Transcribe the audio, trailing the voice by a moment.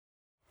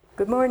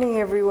Good morning,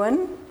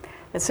 everyone.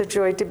 It's a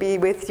joy to be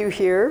with you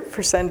here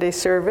for Sunday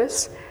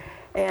service.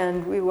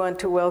 And we want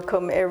to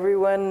welcome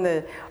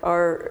everyone,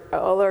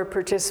 all our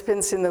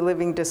participants in the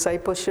Living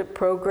Discipleship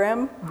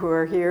Program who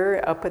are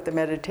here up at the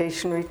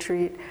meditation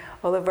retreat,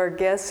 all of our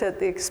guests at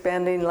the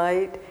Expanding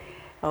Light,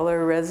 all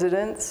our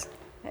residents,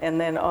 and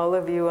then all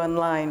of you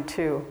online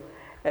too.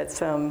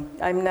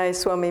 I'm Nai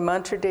Swami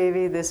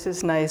Mantradevi, this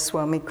is Nai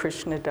Swami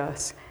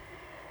Krishnadas.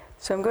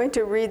 So I'm going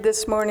to read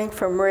this morning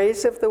from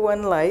Rays of the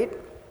One Light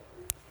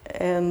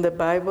and the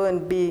Bible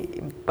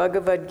and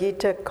Bhagavad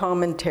Gita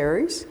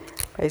commentaries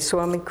by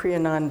Swami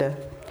Kriyananda.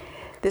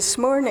 This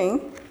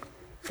morning,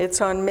 it's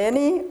on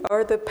many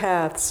are the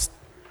paths.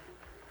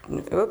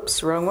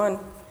 Oops, wrong one.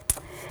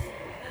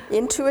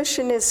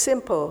 Intuition is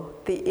simple,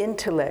 the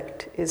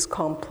intellect is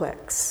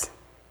complex.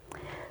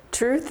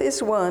 Truth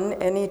is one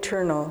and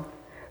eternal.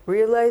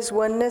 Realize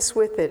oneness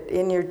with it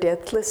in your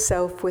deathless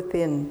self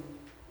within.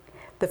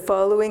 The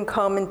following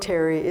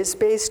commentary is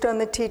based on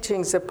the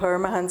teachings of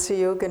Paramahansa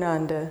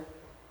Yogananda.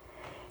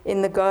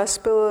 In the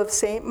Gospel of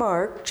St.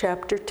 Mark,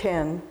 chapter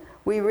 10,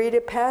 we read a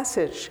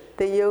passage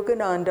that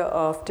Yogananda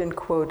often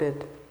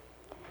quoted.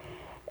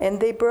 And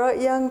they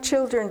brought young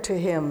children to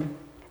him,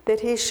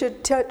 that he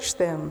should touch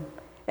them,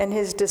 and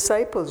his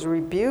disciples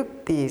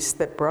rebuked these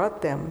that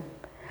brought them.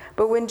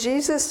 But when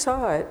Jesus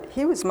saw it,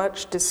 he was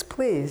much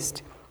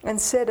displeased, and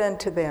said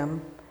unto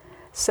them,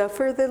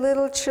 Suffer the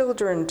little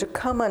children to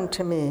come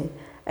unto me,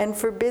 and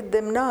forbid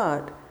them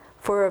not,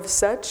 for of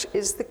such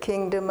is the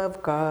kingdom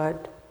of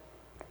God.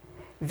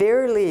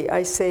 Verily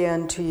I say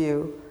unto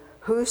you,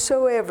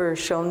 whosoever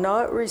shall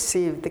not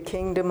receive the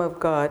kingdom of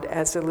God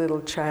as a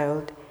little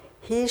child,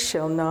 he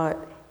shall not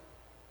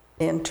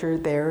enter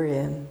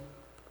therein.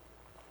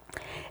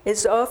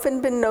 It's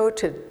often been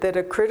noted that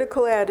a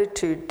critical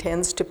attitude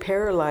tends to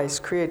paralyze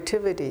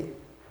creativity.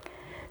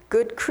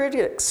 Good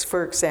critics,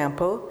 for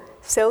example,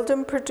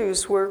 seldom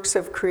produce works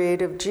of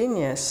creative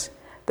genius,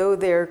 though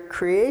their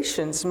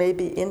creations may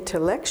be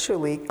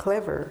intellectually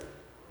clever.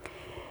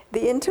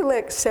 The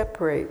intellect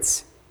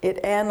separates,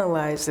 it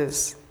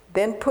analyzes,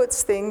 then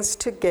puts things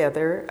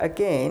together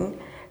again,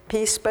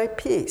 piece by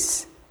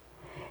piece.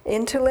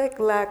 Intellect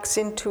lacks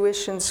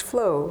intuition's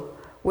flow,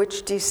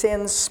 which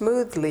descends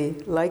smoothly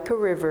like a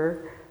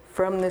river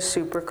from the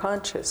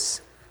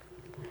superconscious.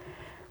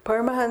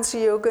 Paramahansa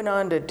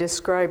Yogananda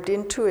described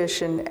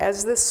intuition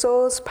as the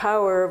soul's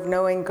power of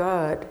knowing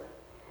God.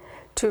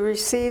 To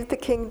receive the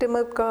kingdom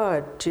of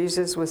God,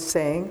 Jesus was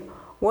saying,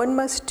 one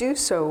must do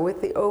so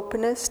with the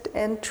openness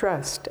and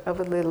trust of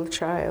a little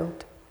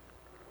child.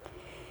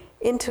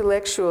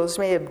 Intellectuals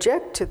may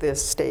object to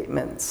this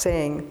statement,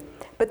 saying,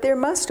 but there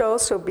must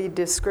also be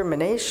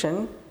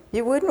discrimination.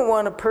 You wouldn't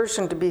want a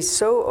person to be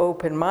so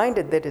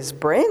open-minded that his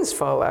brains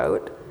fall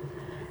out.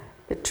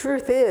 The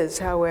truth is,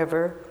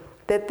 however,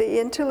 that the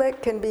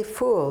intellect can be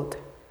fooled,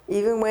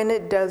 even when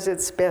it does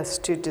its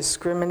best to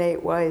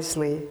discriminate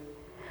wisely.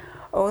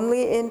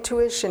 Only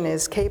intuition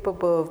is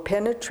capable of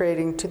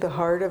penetrating to the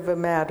heart of a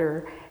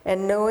matter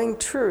and knowing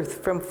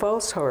truth from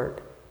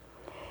falsehood.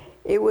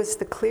 It was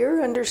the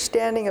clear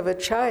understanding of a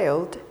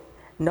child,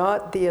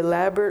 not the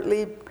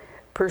elaborately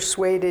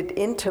persuaded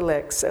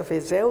intellects of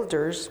his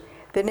elders,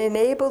 that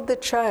enabled the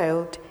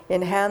child,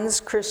 in Hans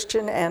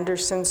Christian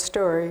Andersen's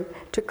story,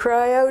 to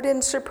cry out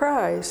in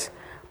surprise,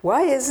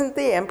 "Why isn't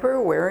the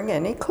emperor wearing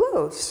any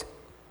clothes?"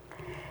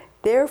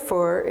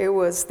 Therefore, it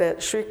was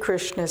that Sri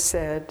Krishna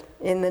said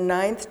in the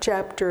 9th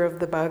chapter of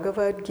the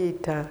Bhagavad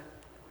Gita,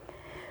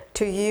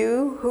 to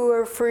you who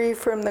are free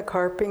from the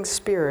carping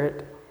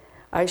spirit,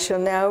 I shall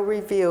now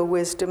reveal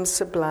wisdom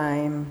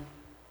sublime.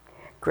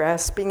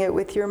 Grasping it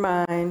with your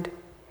mind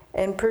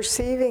and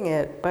perceiving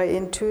it by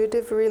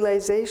intuitive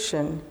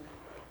realization,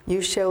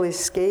 you shall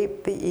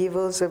escape the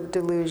evils of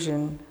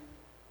delusion.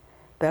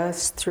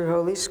 Thus, through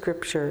Holy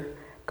Scripture,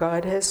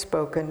 God has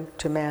spoken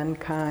to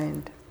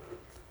mankind.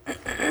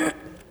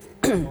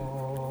 Om,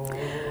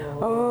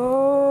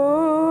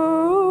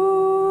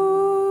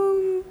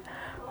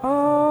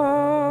 Om,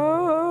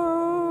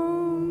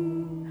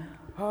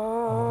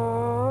 Om.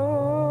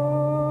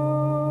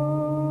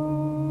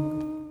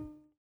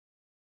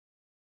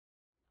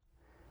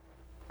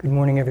 Good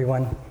morning,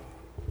 everyone.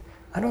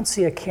 I don't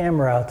see a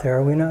camera out there.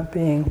 Are we not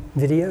being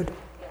videoed?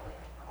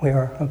 We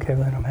are? Okay,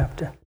 well, I don't have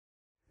to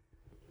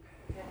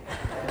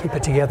keep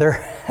it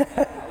together.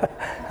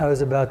 I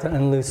was about to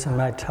unloosen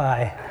my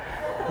tie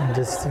and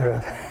just sort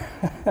of,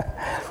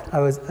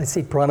 I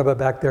see Pranaba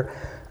back there.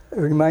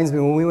 It reminds me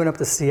when we went up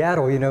to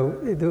Seattle,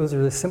 those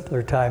are the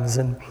simpler times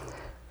and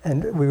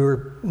we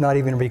were not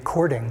even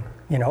recording,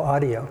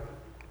 audio.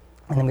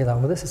 And then we thought,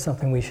 well, this is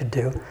something we should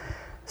do.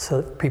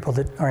 So people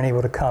that aren't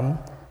able to come,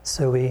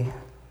 so we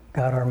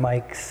got our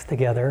mics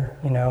together,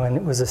 and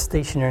it was a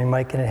stationary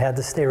mic and it had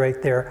to stay right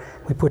there.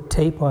 We put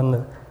tape on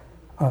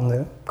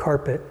the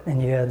carpet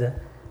and you had to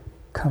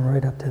come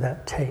right up to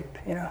that tape,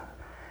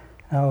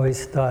 I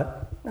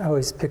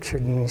always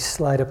pictured when you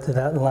slide up to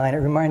that line, it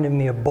reminded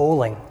me of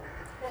bowling,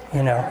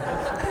 And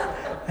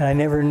I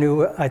never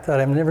knew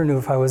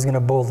if I was going to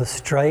bowl the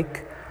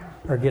strike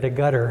or get a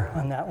gutter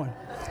on that one.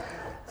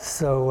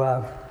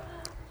 So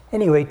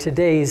anyway,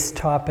 today's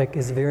topic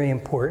is very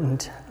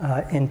important.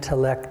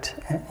 Intellect,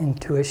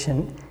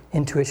 intuition.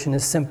 Intuition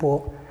is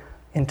simple.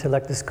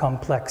 Intellect is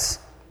complex.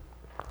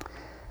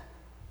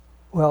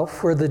 Well,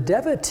 for the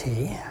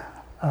devotee,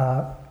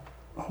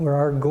 where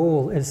our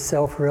goal is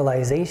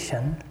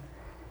self-realization,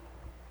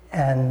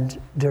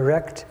 and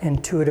direct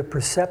intuitive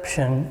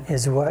perception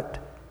is what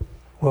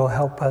will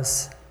help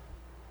us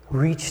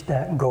reach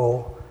that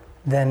goal,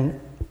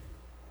 then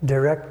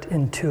direct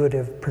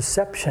intuitive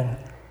perception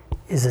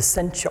is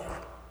essential.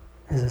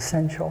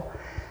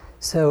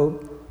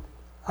 So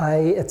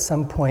I, at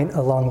some point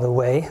along the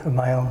way of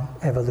my own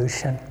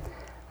evolution,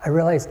 I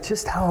realized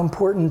just how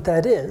important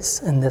that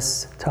is. And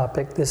this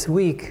topic this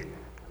week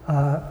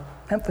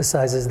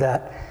emphasizes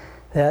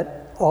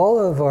that all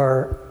of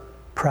our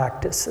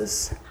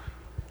practices,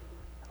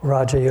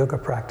 Raja Yoga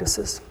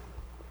practices,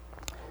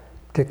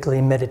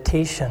 particularly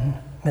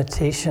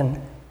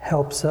meditation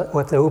helps us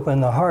with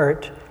open the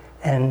heart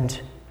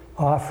and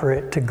offer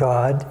it to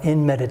God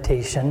in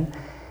meditation.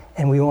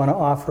 And we want to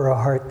offer a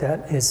heart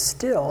that is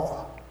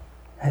still,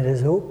 that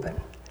is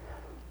open.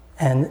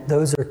 And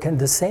those are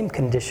the same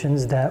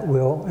conditions that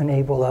will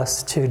enable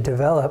us to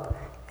develop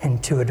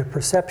intuitive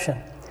perception.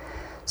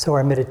 So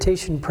our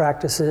meditation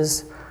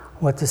practices,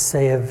 what to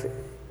say of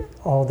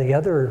all the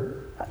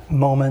other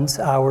moments,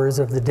 hours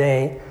of the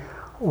day,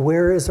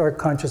 where is our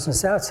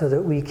consciousness at so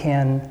that we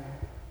can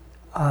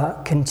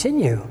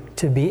continue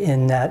to be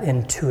in that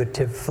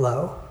intuitive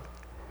flow.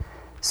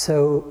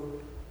 So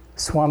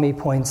Swami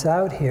points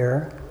out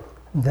here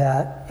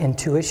that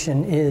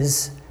intuition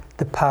is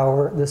the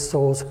power, the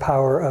soul's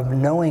power of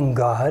knowing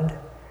God.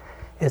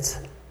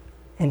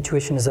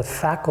 Intuition is a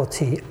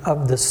faculty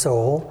of the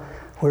soul,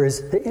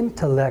 whereas the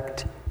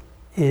intellect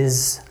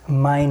is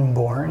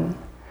mind-born.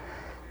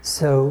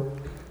 So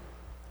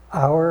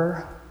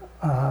our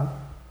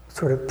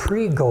sort of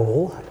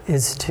pre-goal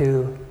is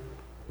to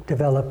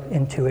develop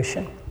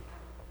intuition.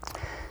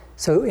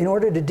 So in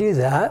order to do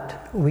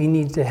that, we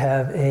need to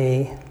have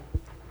a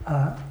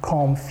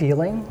calm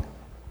feeling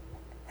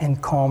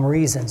and calm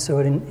reason. So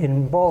it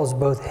involves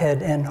both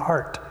head and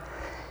heart.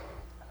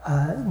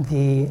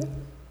 The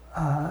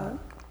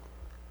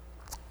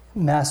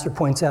Master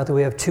points out that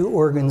we have two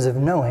organs of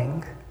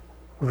knowing,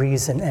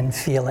 reason and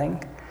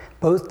feeling.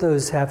 Both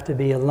those have to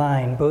be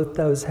aligned. Both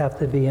those have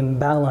to be in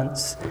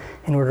balance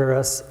in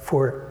order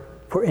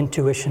for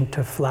intuition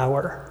to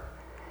flower.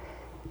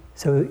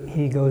 So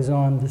he goes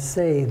on to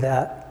say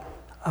that,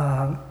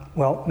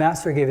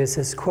 Master gave us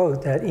this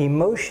quote that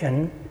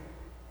emotion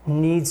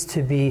needs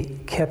to be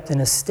kept in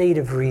a state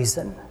of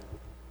reason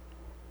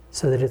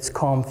so that it's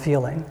calm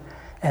feeling,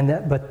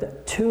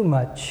 but too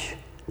much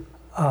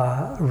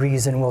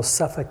reason will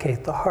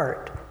suffocate the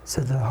heart.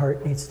 So the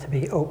heart needs to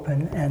be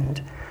open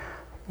and,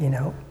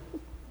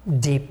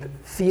 deep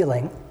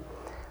feeling.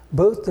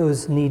 Both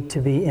those need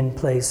to be in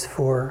place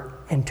for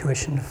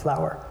intuition to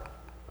flower.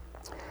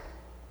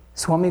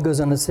 Swami goes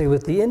on to say,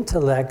 with the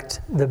intellect,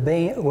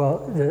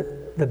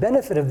 the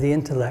benefit of the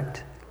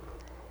intellect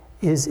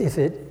is if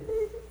it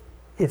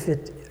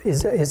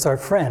is our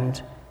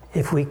friend,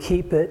 if we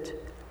keep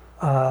it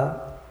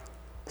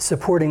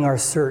supporting our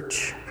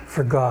search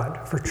for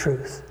God, for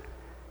truth,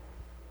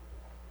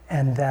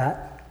 and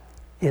that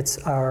it's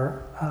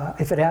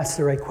if it asks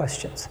the right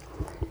questions.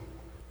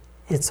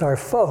 It's our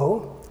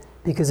foe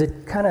because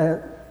it kind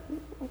of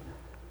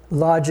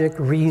logic,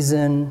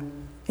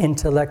 reason,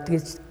 intellect,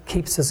 it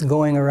keeps us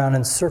going around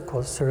in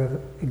circles, sort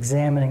of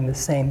examining the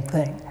same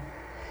thing.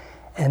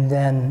 And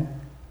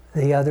then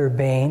the other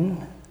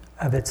bane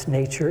of its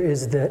nature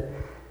is that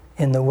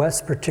in the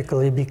West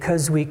particularly,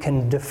 because we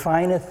can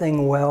define a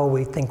thing well,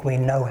 we think we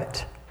know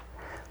it.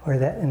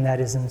 And that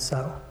isn't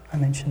so. I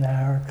mentioned that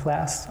in our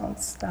class on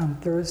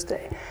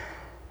Thursday.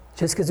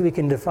 Just because we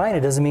can define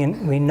it doesn't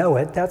mean we know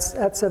it.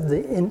 That's of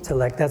the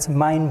intellect, that's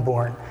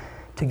mind-born.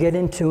 To get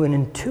into an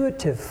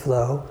intuitive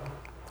flow,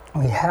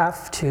 we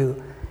have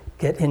to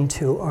get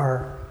into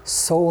our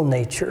soul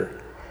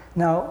nature.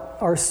 Now,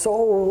 our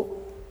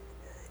soul,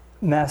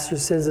 Master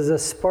says, is a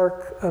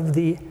spark of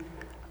the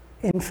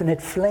infinite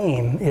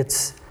flame.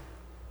 It's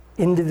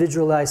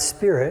individualized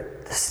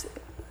spirit. This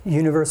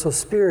universal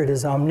spirit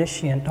is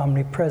omniscient,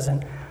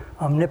 omnipresent,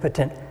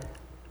 omnipotent.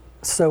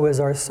 So is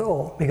our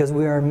soul, because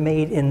we are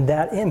made in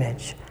that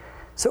image.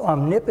 So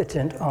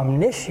omnipotent,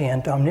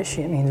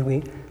 omniscient means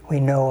we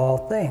know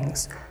all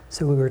things.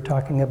 So we were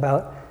talking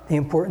about the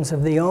importance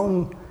of the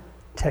Om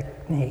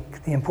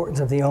technique, the importance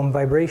of the Om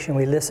vibration.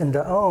 We listen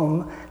to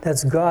Om,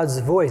 that's God's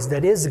voice,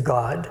 that is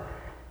God.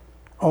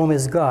 Om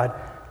is God.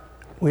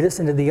 We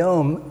listen to the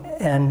Om,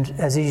 and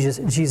as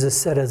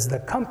Jesus said as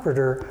the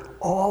comforter,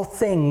 all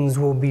things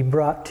will be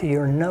brought to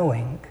your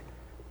knowing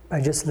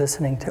by just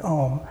listening to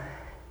Om.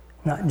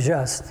 Not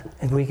just,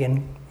 if we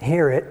can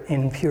hear it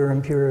in pure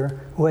and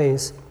pure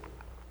ways.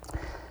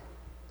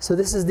 So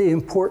this is the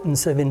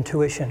importance of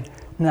intuition.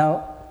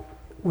 Now,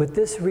 with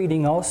this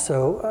reading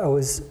also, I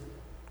was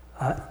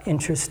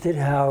interested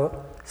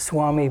how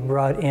Swami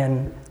brought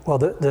in,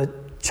 the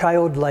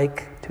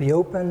childlike to be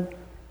open,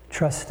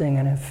 trusting,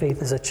 and have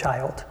faith as a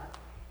child.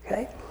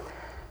 Okay?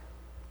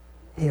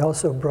 He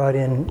also brought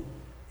in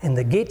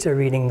the Gita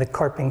reading, the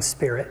carping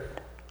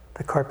spirit.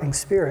 The carping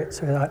spirit.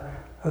 So we thought,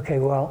 okay,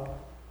 well,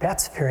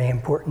 that's very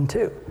important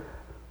too.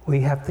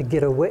 We have to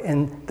get away,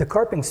 and the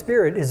carping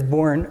spirit is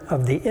born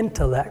of the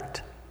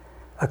intellect.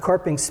 A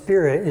carping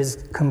spirit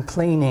is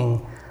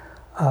complaining,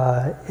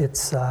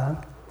 it's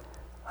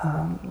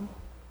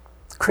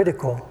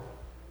critical,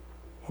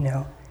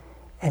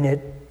 and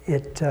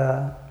it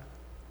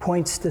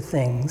points to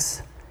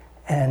things,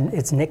 and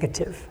it's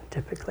negative,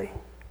 typically.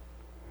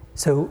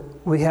 So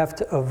we have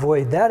to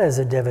avoid that as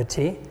a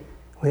devotee.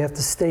 We have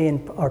to stay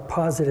in our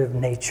positive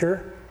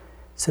nature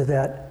so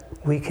that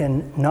we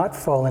can not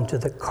fall into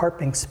the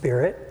carping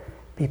spirit,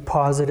 be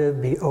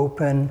positive, be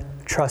open,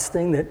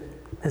 trusting that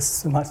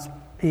this must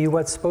be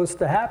what's supposed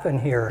to happen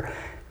here.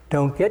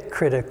 Don't get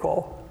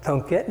critical.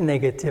 Don't get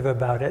negative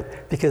about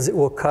it, because it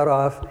will cut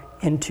off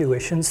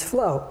intuition's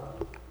flow.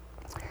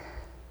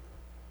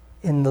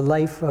 In the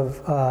life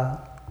of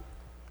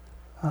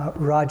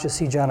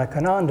Rajasi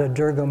Janakananda,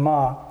 Durga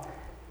Ma,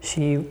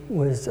 she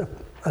was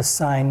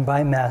assigned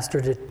by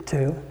Master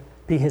to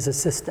be his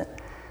assistant.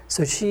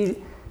 So she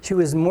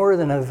was more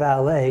than a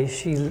valet.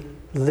 She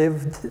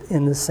lived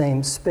in the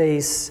same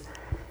space,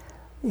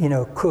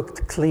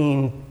 cooked,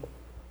 cleaned,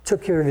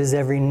 took care of his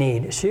every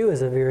need. She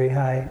was a very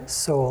high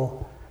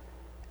soul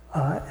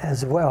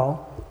as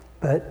well,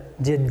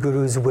 but did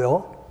Guru's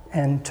will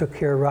and took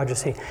care of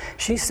Rajasi.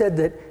 She said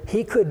that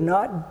he could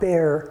not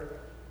bear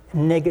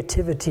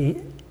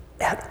negativity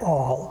at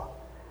all.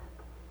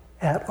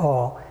 At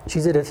all. She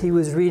said if he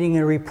was reading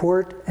a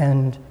report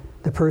and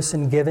the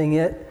person giving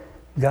it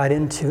got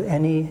into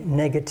any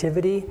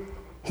negativity,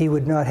 he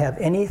would not have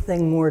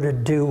anything more to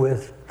do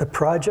with the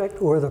project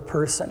or the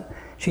person.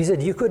 She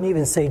said you couldn't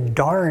even say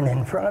darn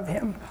in front of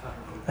him.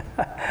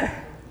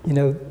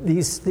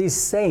 These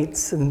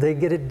saints, and they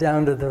get it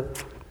down to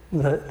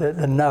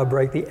the nub,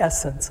 right, the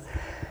essence.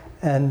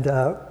 And,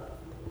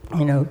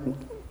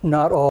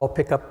 not all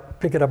pick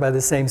it up by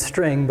the same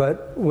string,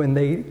 but when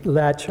they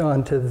latch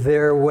on to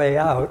their way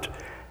out,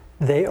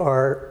 they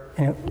are,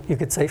 you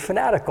could say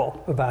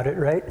fanatical about it,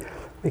 right?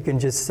 We can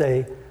just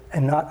say,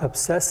 and not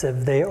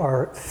obsessive, they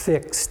are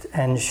fixed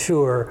and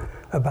sure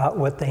about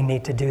what they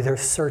need to do. They're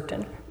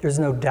certain. There's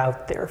no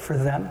doubt there for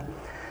them,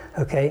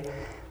 okay?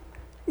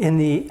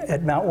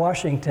 At Mount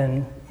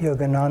Washington,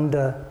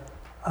 Yogananda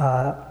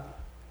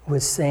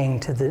was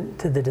saying to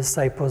the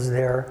disciples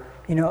there,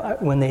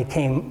 when they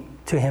came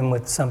to him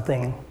with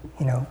something,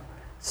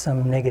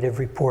 some negative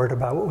report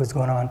about what was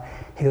going on,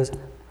 he goes,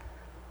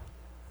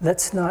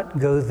 let's not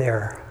go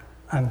there.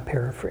 I'm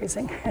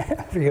paraphrasing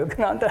for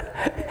Yogananda.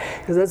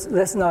 Because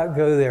let's not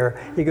go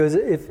there. He goes,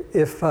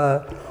 if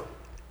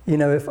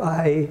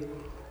I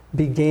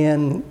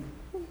began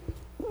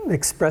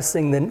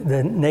expressing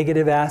the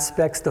negative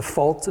aspects, the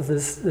faults of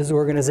this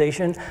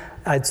organization,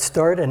 I'd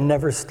start and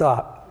never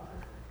stop.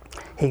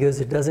 He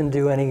goes, it doesn't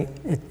do any,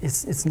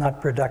 it's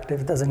not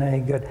productive, it doesn't do any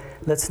good.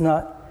 Let's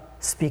not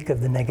speak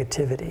of the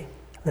negativity.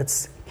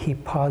 Let's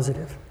keep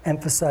positive,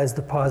 emphasize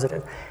the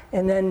positive.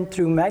 And then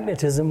through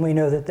magnetism, we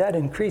know that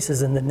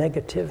increases in the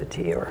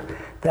negativity, or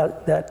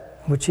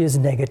that which is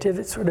negative,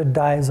 it sort of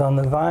dies on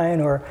the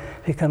vine or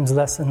becomes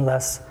less and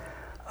less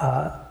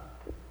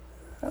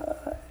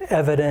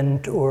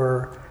evident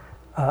or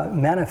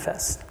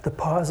manifest. The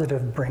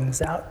positive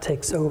brings out,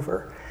 takes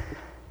over.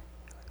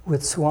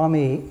 With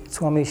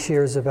Swami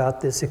shares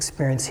about this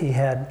experience he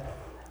had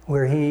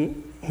where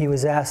he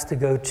was asked to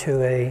go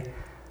to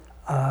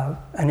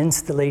an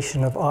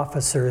installation of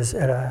officers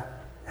at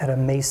a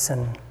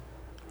Mason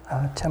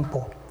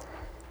temple.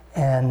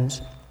 And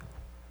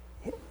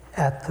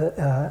at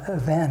the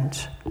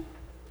event,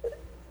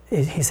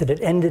 he said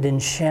it ended in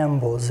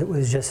shambles. It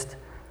was just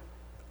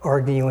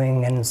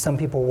arguing, and some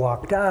people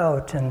walked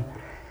out, and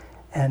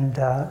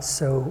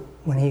so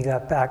when he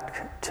got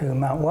back to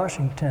Mount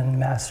Washington,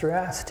 Master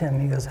asked him,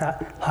 he goes,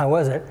 how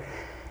was it?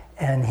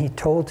 And he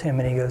told him,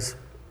 and he goes,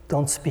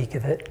 don't speak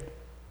of it.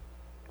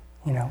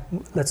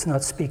 Let's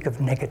not speak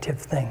of negative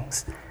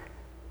things.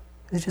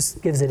 It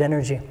just gives it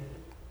energy.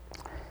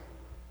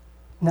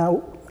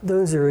 Now,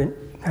 those are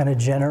kind of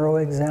general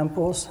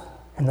examples.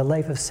 In the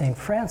life of St.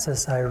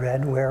 Francis, I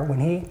read where when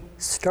he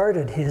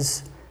started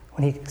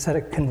when he sort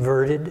of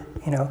converted,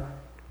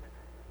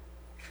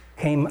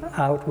 came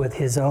out with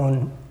his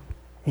own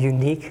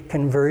unique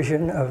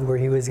conversion of where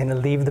he was going to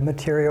leave the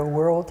material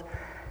world,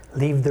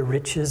 leave the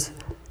riches,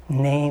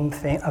 name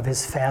of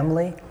his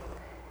family,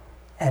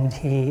 and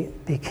he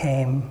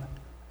became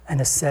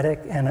an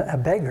ascetic and a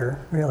beggar,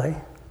 really.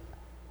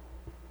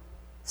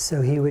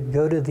 So he would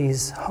go to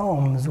these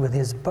homes with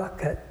his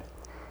bucket,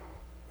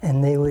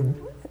 and they would,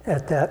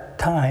 at that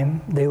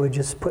time, they would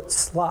just put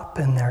slop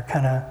in there,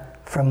 kind of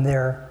from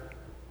their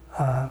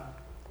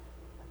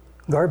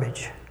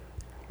garbage.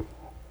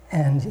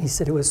 And he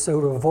said it was so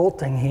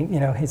revolting,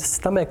 his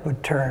stomach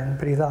would turn,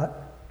 but he thought,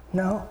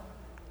 no,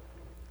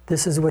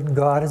 this is what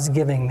God is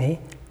giving me.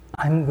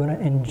 I'm going to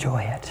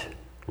enjoy it.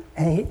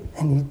 And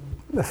he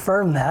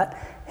affirmed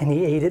that, and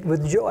he ate it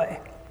with joy.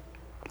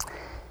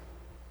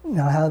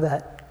 Now, how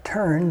that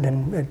turned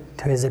and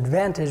to his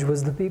advantage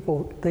was the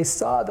people, they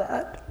saw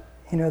that.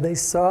 They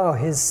saw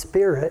his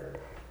spirit,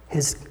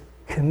 his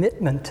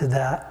commitment to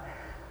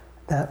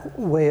that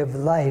way of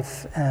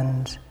life,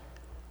 and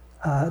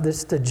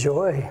this the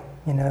joy,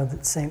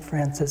 that St.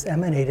 Francis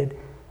emanated,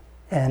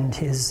 and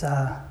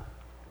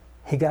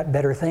he got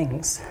better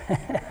things.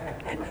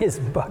 his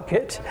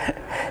bucket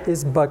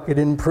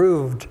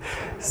improved.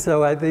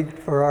 So I think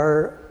for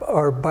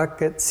our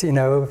buckets,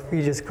 if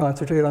we just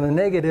concentrate on the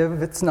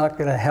negative, it's not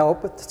going to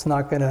help. It's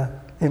not going to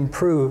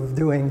improve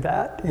doing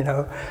that.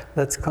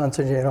 Let's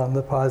concentrate on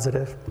the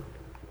positive.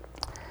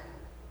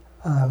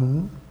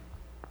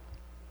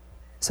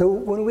 So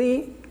when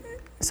we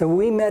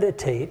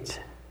meditate,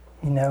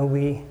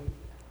 we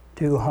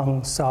do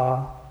Hong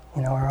Sa,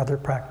 our other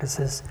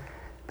practices,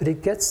 but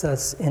it gets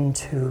us in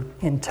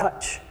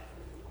touch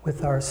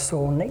with our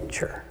soul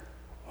nature,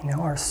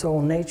 our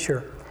soul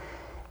nature.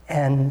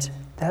 And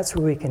that's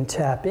where we can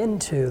tap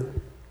into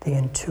the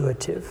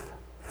intuitive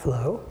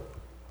flow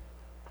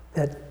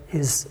that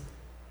is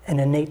an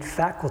innate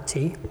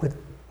faculty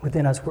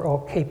within us. We're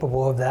all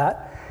capable of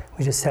that.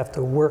 We just have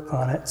to work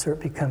on it so it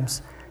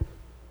becomes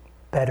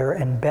better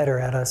and better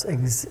at us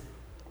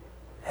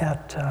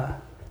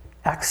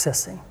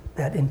accessing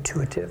that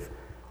intuitive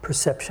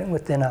perception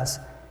within us,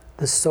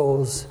 the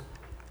soul's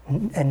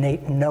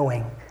innate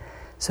knowing.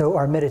 So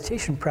our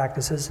meditation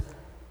practices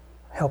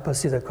help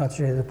us either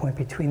concentrate at the point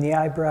between the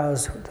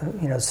eyebrows,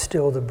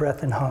 still the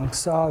breath in Hong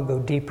Sa, go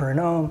deeper in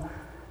Om,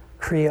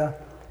 Kriya.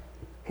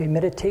 Okay,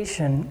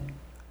 meditation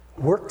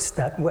works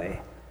that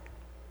way.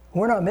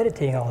 We're not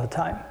meditating all the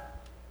time.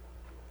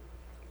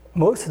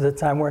 Most of the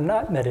time we're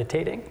not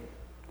meditating.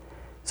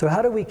 So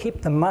how do we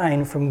keep the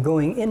mind from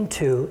going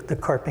into the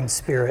carping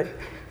spirit,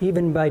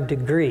 even by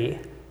degree?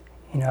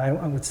 I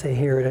would say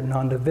here at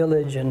Ananda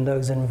Village and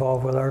those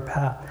involved with our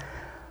path,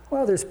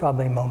 well, there's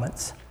probably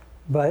moments,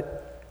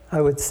 but I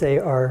would say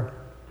our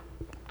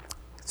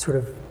sort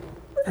of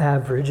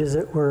average is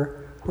that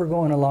we're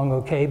going along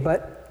okay,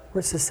 but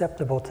we're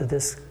susceptible to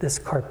this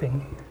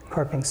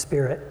carping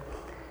spirit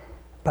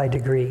by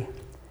degree.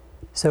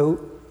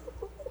 So,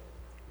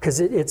 because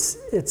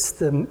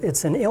it's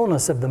an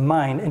illness of the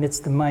mind, and it's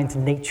the mind's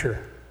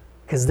nature,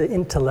 because the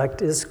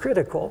intellect is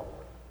critical.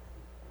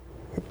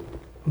 It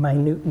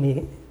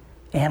minutely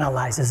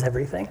analyzes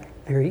everything.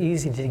 Very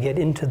easy to get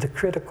into the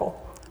critical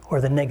or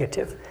the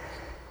negative.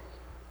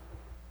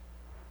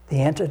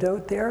 The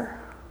antidote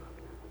there,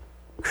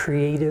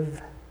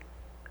 creative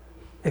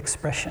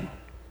expression.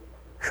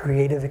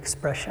 Creative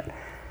expression.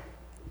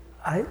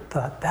 I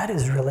thought that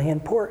is really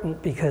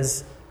important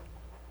because,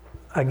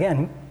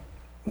 again,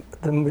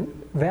 the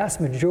vast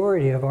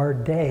majority of our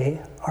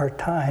day, our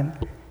time,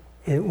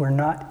 we're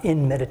not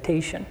in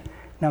meditation.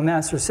 Now,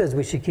 Master says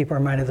we should keep our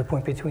mind at the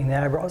point between the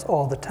eyebrows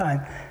all the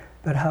time,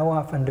 but how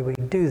often do we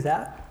do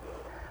that?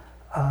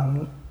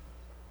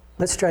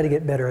 Let's try to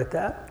get better at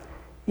that.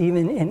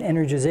 Even in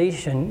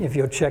energization, if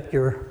you'll check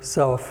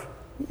yourself,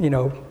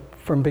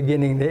 from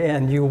beginning to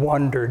end, you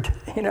wandered,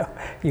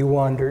 you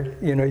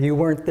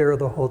weren't there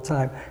the whole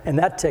time. And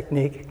that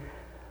technique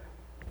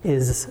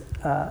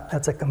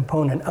that's a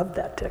component of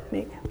that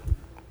technique.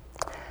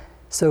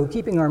 So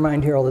keeping our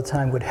mind here all the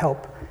time would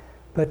help.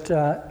 But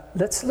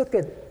let's look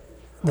at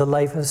the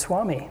life of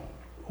Swami.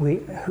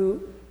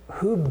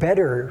 Who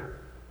better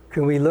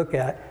can we look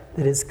at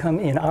that has come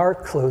in our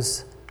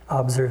close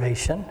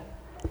observation?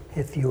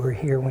 If you were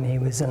here when he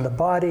was in the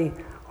body,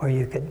 or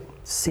you could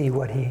see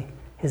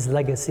his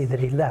legacy that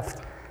he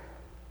left.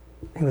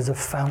 He was a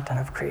fountain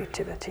of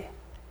creativity,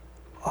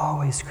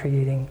 always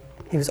creating.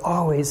 He was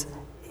always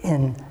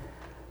in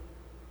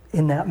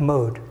that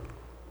mode.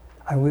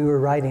 We were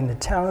riding to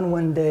town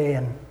one day,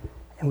 and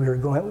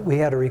we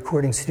had a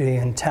recording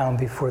studio in town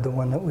before the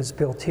one that was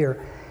built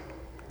here.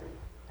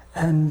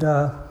 And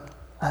I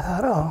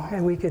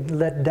thought, we could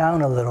let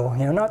down a little,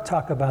 not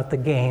talk about the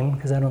game,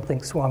 because I don't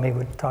think Swami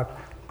would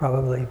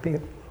probably be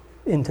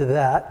into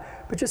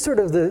that, but just sort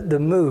of the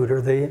mood or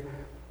the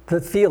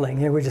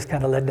feeling. We just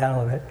kind of let down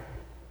a little bit.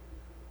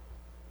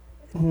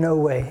 No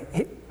way.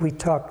 We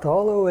talked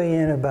all the way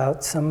in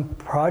about some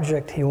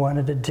project he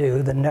wanted to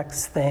do, the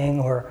next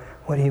thing, or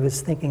what he was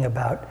thinking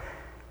about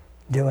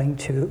doing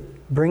to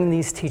bring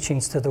these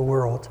teachings to the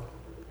world.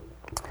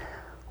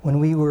 When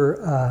we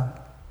were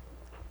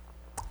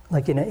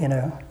like in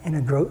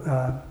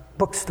a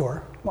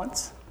bookstore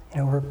once,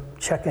 we're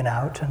checking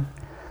out,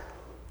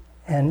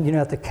 and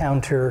at the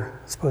counter,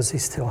 I suppose they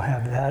still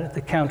have that. At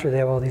the counter, they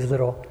have all these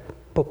little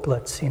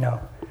booklets,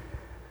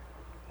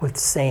 with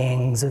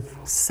sayings of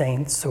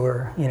saints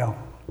or,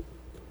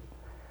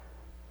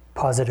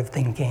 positive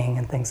thinking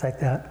and things like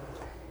that.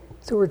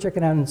 So we're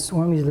checking out, and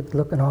Swami's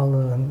looking at all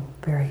of them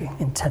very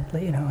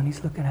intently, and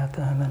he's looking at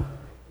them and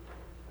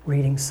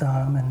reading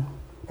some and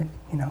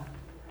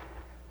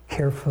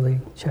carefully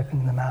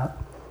checking them out.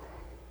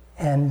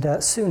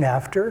 And soon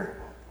after,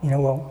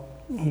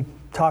 he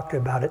talked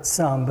about it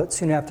some, but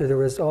soon after there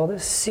was all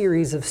this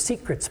series of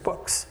secrets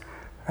books,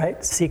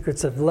 right?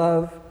 Secrets of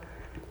love,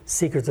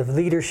 secrets of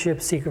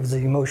leadership, secrets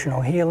of emotional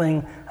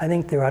healing. I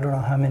think I don't know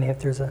how many, if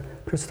there's a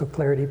crystal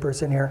clarity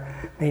person here,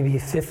 maybe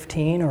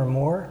 15 or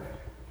more.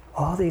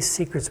 All these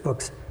secrets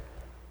books,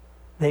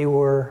 they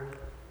were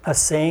a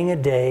saying a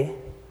day,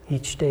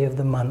 each day of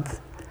the month,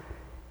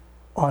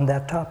 on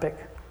that topic.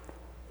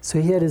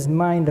 So he had his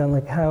mind on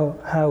like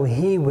how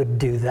he would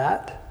do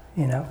that,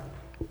 you know.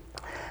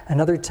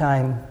 Another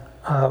time,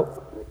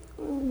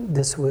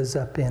 this was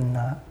up in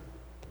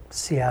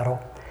Seattle,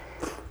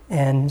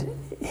 and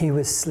he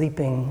was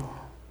staying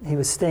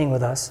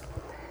with us,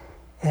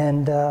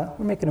 and we're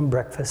making him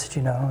breakfast,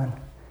 you know,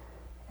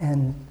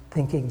 and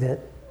thinking that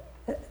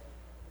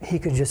he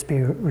could just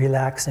be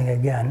relaxing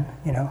again,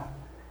 you know,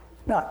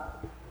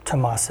 not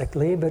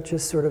Tomasically, but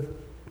just sort of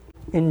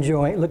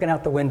enjoying, looking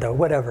out the window,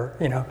 whatever,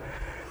 you know.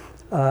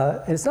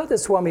 And it's not that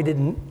Swami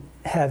didn't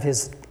have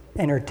his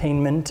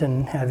entertainment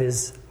and have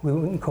his, we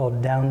wouldn't call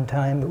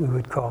downtime, but we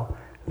would call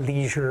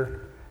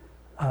leisure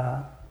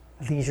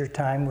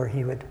time, where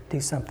he would do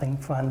something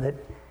fun that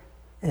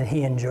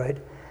he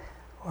enjoyed.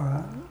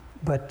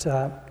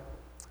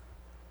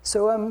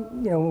 So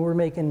you know, we're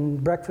making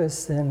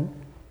breakfast, and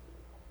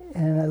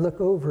I look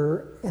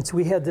over, and so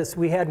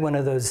we had one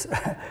of those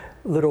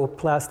little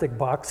plastic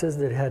boxes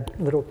that had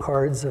little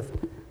cards of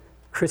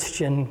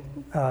Christian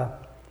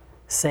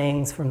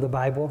sayings from the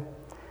Bible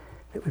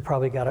that we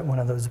probably got at one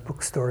of those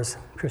bookstores,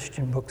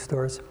 Christian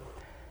bookstores.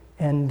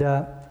 And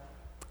I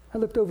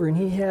looked over, and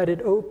he had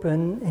it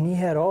open, and he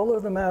had all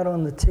of them out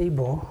on the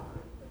table.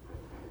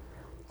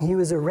 He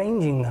was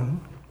arranging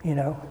them, you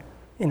know,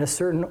 in a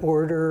certain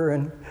order,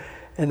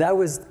 and that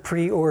was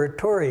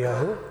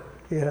pre-oratorio,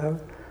 you know,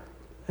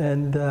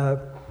 and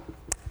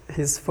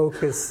his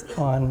focus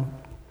on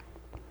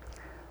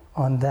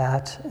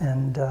that.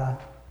 And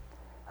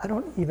I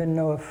don't even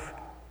know if,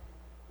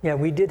 yeah,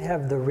 we did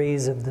have the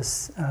rays of the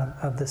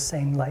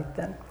same light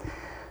then,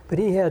 but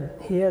he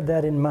had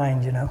that in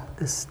mind, you know,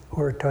 this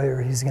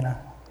oratorio he's gonna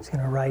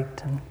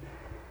write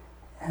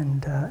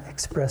and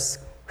express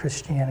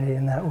Christianity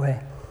in that way.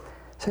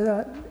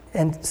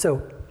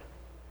 So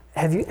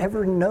have you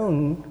ever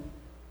known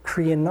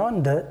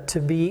Kriyananda to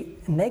be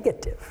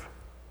negative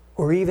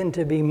or even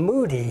to be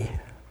moody?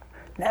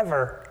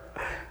 Never.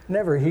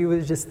 He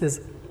was just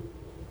this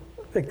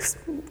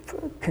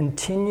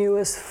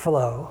continuous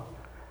flow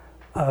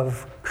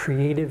of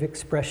creative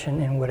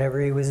expression in whatever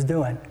he was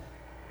doing.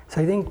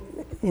 So I think,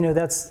 you know,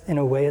 that's, in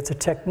a way, it's a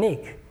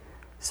technique.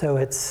 So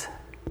it's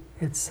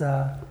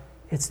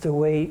the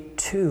way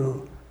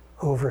to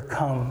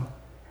overcome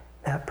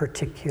that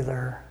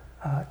particular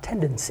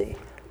tendency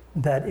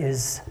that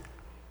is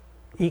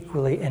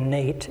equally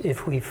innate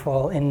if we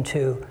fall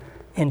into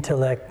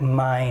intellect,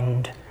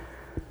 mind,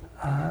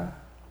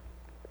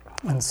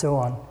 and so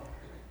on.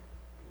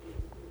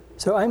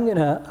 So I'm going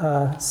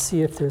to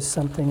see if there's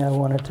something I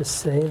wanted to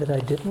say that I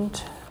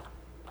didn't.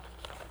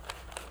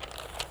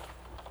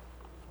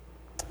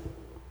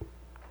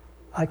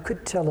 I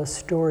could tell a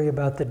story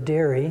about the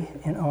dairy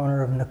in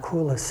honor of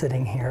Nakula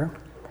sitting here.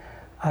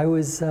 I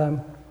was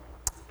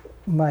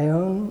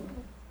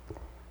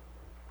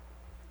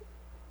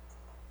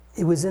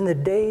it was in the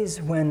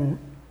days when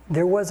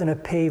there wasn't a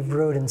paved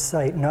road in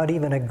sight, not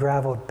even a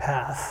graveled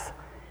path,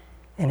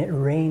 and it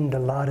rained a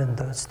lot in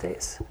those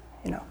days,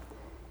 you know.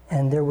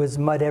 And there was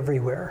mud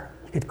everywhere.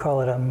 You could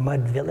call it a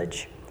mud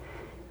village.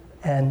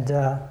 And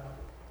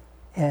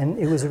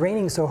it was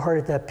raining so hard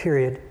at that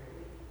period.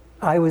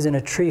 I was in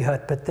a tree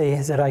hut, but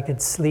they said I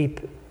could sleep.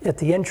 At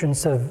the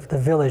entrance of the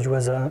village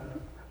was a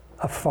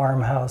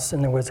farmhouse,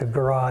 and there was a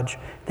garage.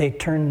 They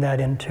turned that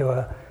into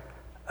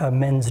a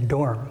men's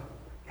dorm.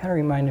 Kind of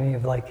reminded me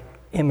of like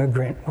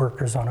immigrant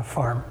workers on a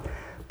farm,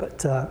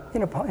 but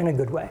in a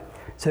good way.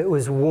 So it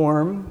was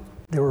warm.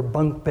 There were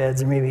bunk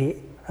beds,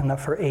 maybe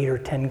enough for 8 or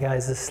 10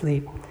 guys to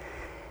sleep.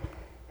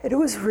 And it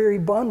was very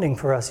bonding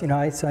for us, you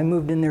know. So I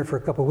moved in there for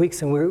a couple of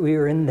weeks, and we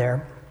were in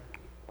there,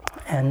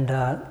 and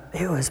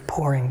it was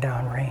pouring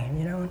down rain,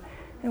 you know,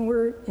 and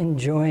we're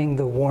enjoying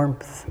the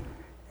warmth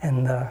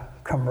and the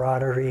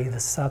camaraderie, the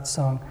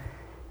satsang.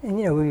 And,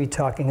 you know, we'd be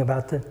talking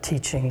about the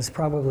teachings,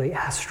 probably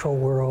astral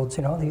worlds,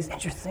 you know, these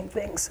interesting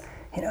things,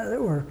 you know,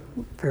 that were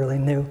fairly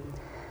new.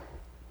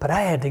 But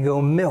I had to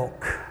go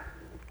milk,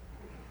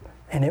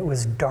 and it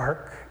was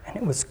dark, and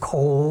it was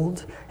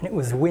cold, and it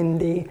was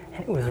windy,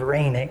 and it was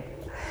raining.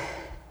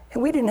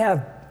 And we didn't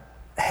have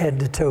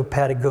head-to-toe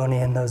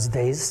Patagonia in those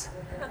days.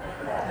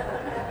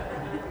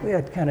 We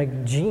had kind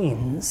of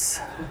jeans,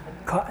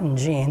 cotton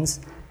jeans,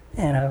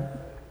 and a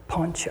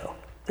poncho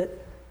that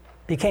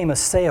became a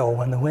sail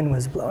when the wind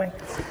was blowing.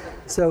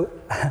 So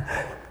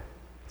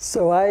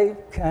I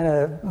kind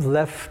of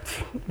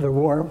left the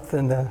warmth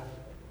and the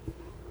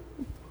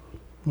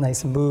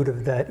nice mood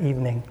of that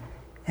evening,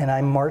 and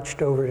I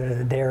marched over to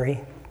the dairy.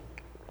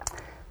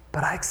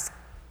 But I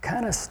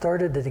kind of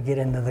started to get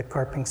into the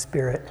carping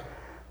spirit.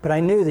 But I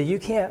knew that you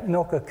can't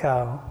milk a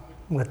cow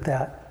with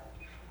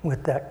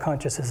that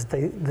consciousness.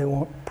 They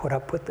won't put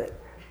up with it.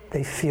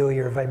 They feel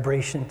your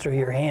vibration through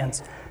your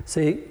hands.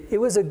 So it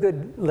was a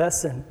good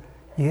lesson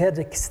You had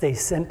to stay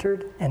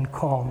centered and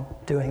calm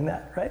doing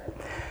that, right?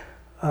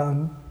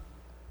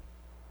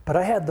 But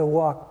I had to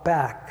walk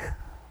back,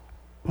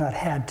 not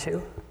had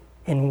to.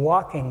 In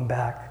walking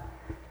back,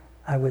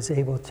 I was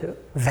able to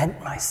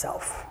vent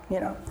myself,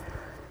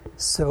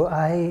 So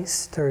I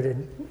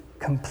started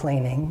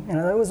complaining, and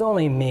it was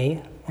only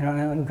me,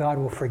 and God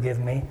will forgive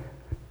me.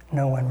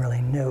 No one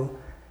really knew.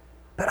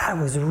 But I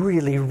was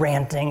really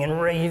ranting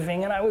and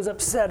raving, and I was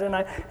upset, and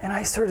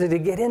I started to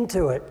get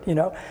into it,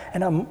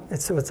 And I'm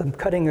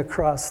cutting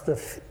across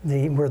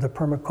where the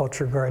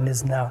permaculture garden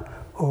is now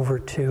over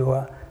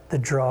to the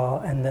draw,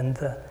 and then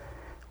it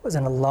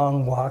wasn't a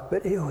long walk,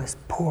 but it was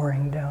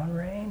pouring down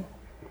rain.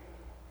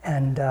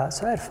 And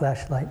so I had a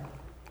flashlight.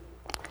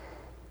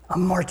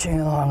 I'm marching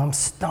along, I'm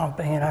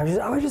stomping, and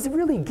I was just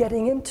really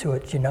getting into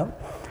it,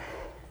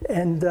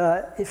 And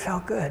it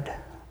felt good.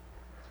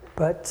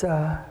 But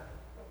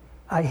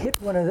I hit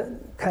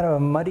kind of a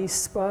muddy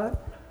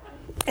spot,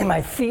 and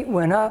my feet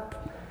went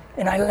up,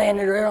 and I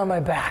landed right on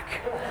my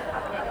back.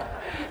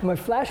 My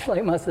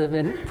flashlight must have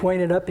been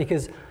pointed up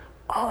because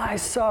all I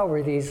saw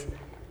were these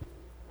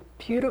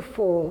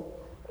beautiful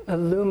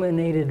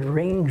illuminated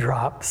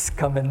raindrops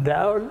coming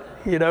down,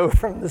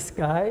 from the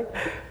sky,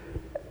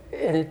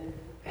 and it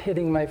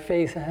hitting my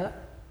face. And I thought,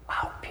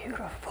 how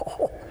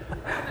beautiful.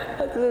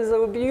 This is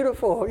so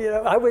beautiful,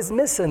 I was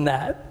missing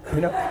that,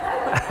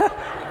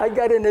 I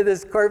got into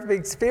this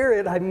carping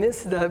spirit. I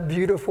missed that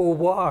beautiful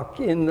walk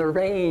in the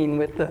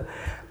rain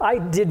I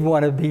did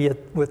want to be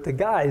with the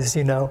guys,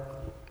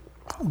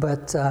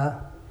 but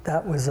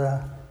that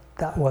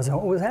wasn't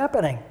what was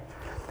happening.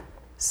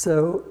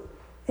 So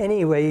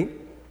anyway,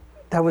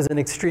 that was an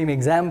extreme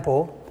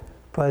example,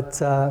 but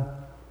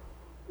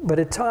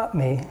it taught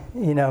me,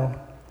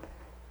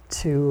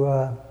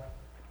 to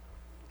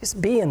just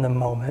be in the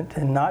moment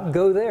and not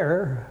go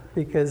there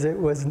because it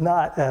was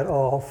not at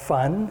all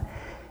fun.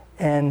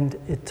 And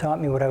it taught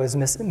me what I was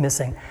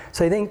missing.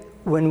 So I think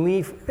when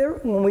we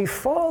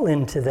fall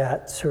into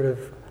that sort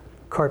of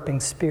carping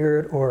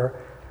spirit,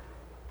 or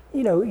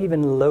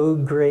even low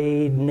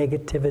grade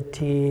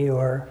negativity,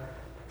 or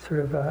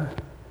sort of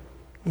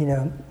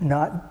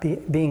not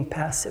being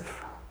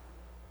passive.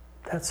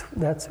 That's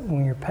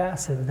when you're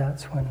passive.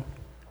 That's when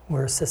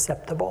we're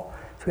susceptible.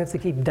 So we have to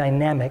keep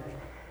dynamic.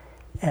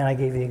 And I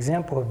gave the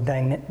example of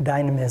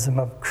dynamism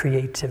of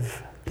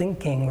creative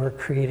thinking or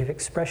creative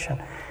expression.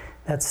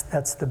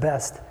 That's the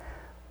best.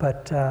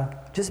 But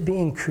just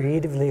being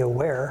creatively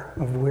aware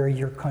of where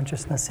your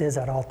consciousness is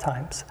at all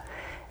times.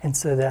 And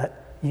so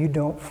that we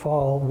don't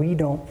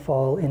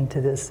fall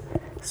into this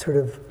sort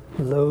of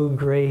low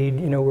grade,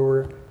 where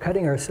we're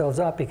cutting ourselves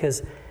off,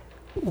 because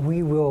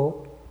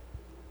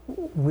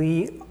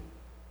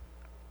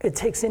it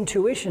takes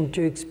intuition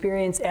to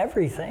experience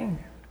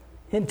everything.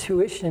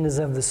 Intuition is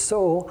of the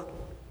soul.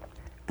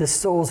 The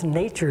soul's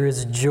nature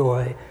is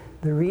joy.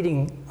 The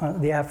reading,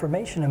 the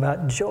affirmation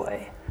about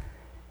joy,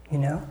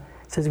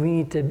 says we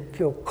need to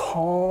feel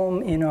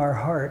calm in our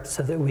heart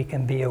so that we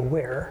can be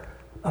aware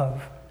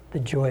of the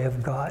joy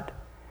of God.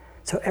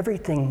 So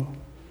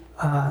everything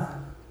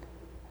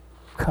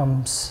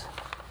comes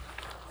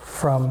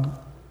from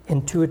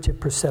intuitive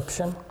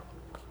perception.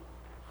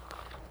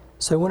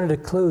 So I wanted to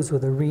close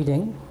with a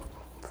reading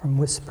from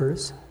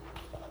Whispers,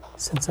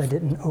 since I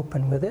didn't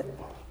open with it.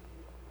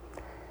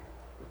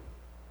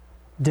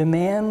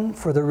 Demand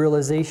for the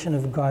realization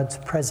of God's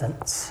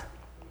presence.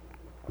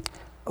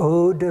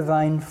 O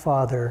Divine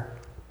Father,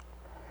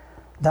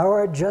 Thou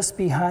art just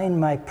behind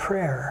my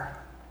prayer.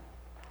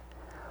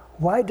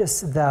 Why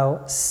dost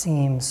Thou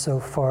seem so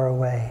far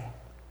away?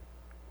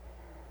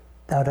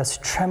 Thou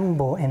dost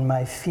tremble in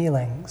my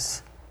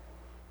feelings.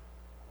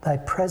 Thy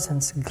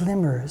presence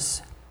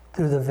glimmers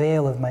through the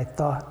veil of my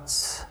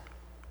thoughts.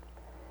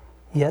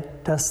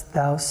 Yet dost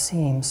Thou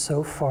seem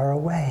so far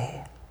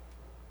away.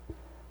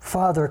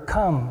 Father,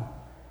 come,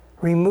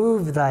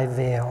 remove Thy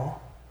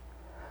veil.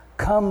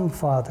 Come,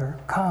 Father,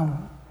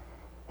 come,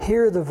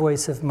 hear the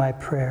voice of my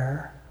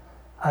prayer.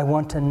 I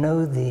want to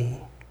know Thee,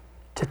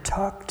 to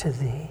talk to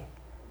Thee,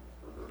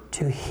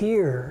 to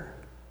hear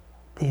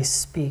Thee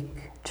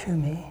speak to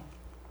me.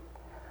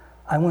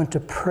 I want to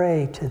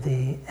pray to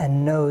Thee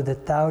and know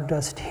that Thou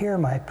dost hear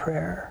my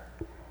prayer.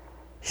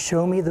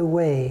 Show me the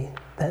way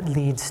that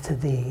leads to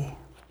Thee.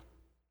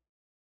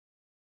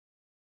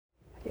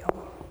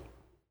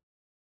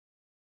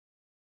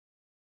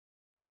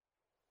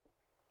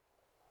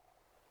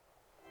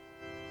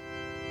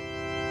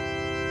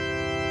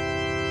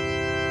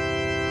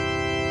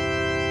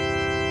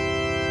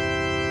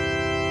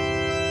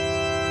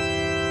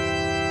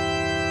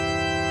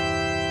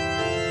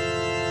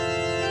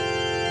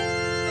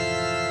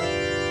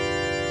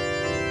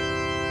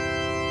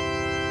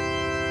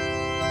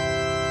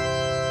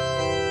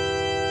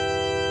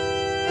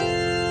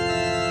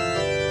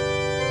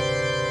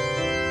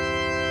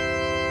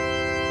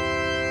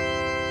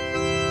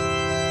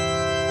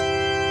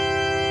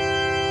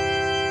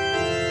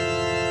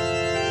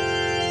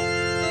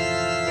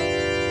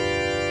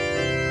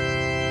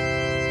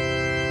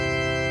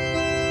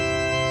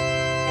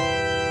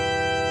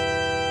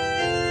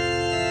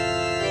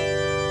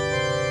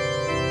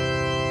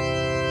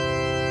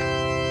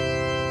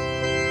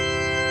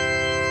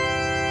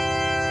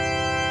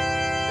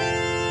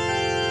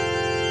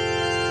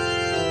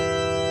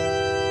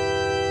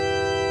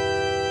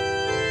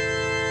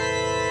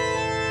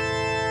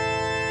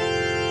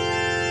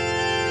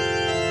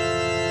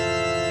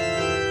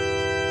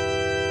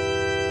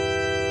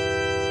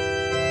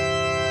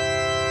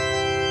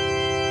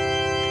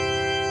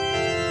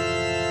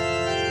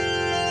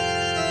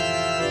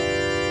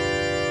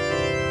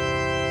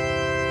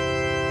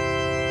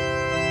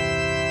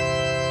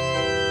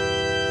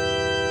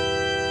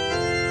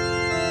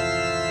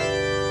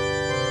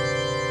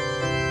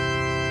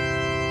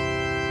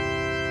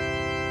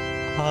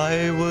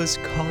 I was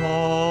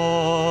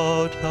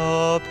caught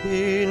up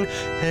in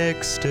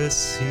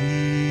ecstasy.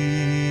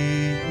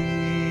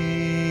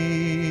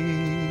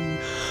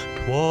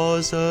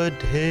 'Twas a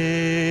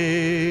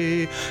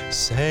day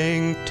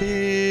sanctified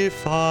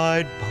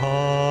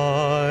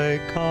by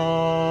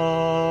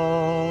God.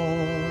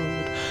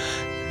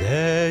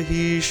 There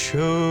He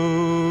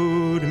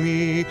showed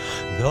me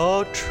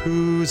the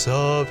truths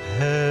of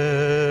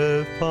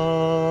heaven,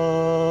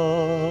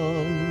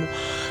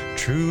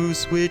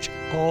 truths which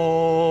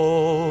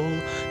all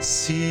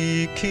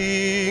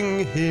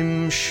seeking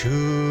Him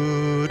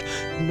should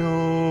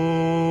know.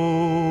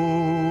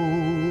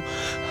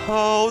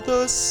 How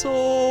the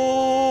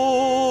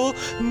soul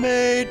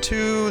made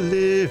to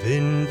live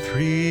in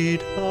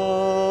freedom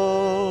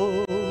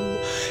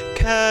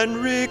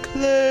can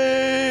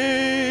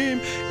reclaim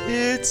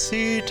its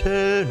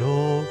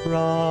eternal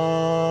right.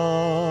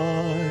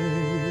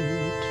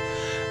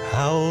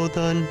 How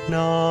the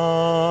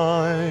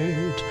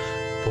night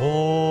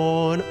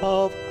born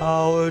of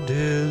our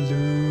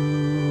delusions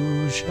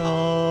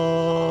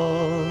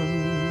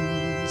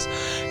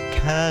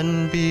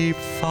can be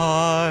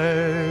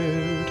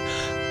fired,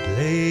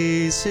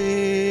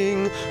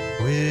 blazing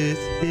with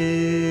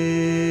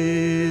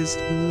His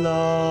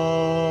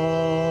love.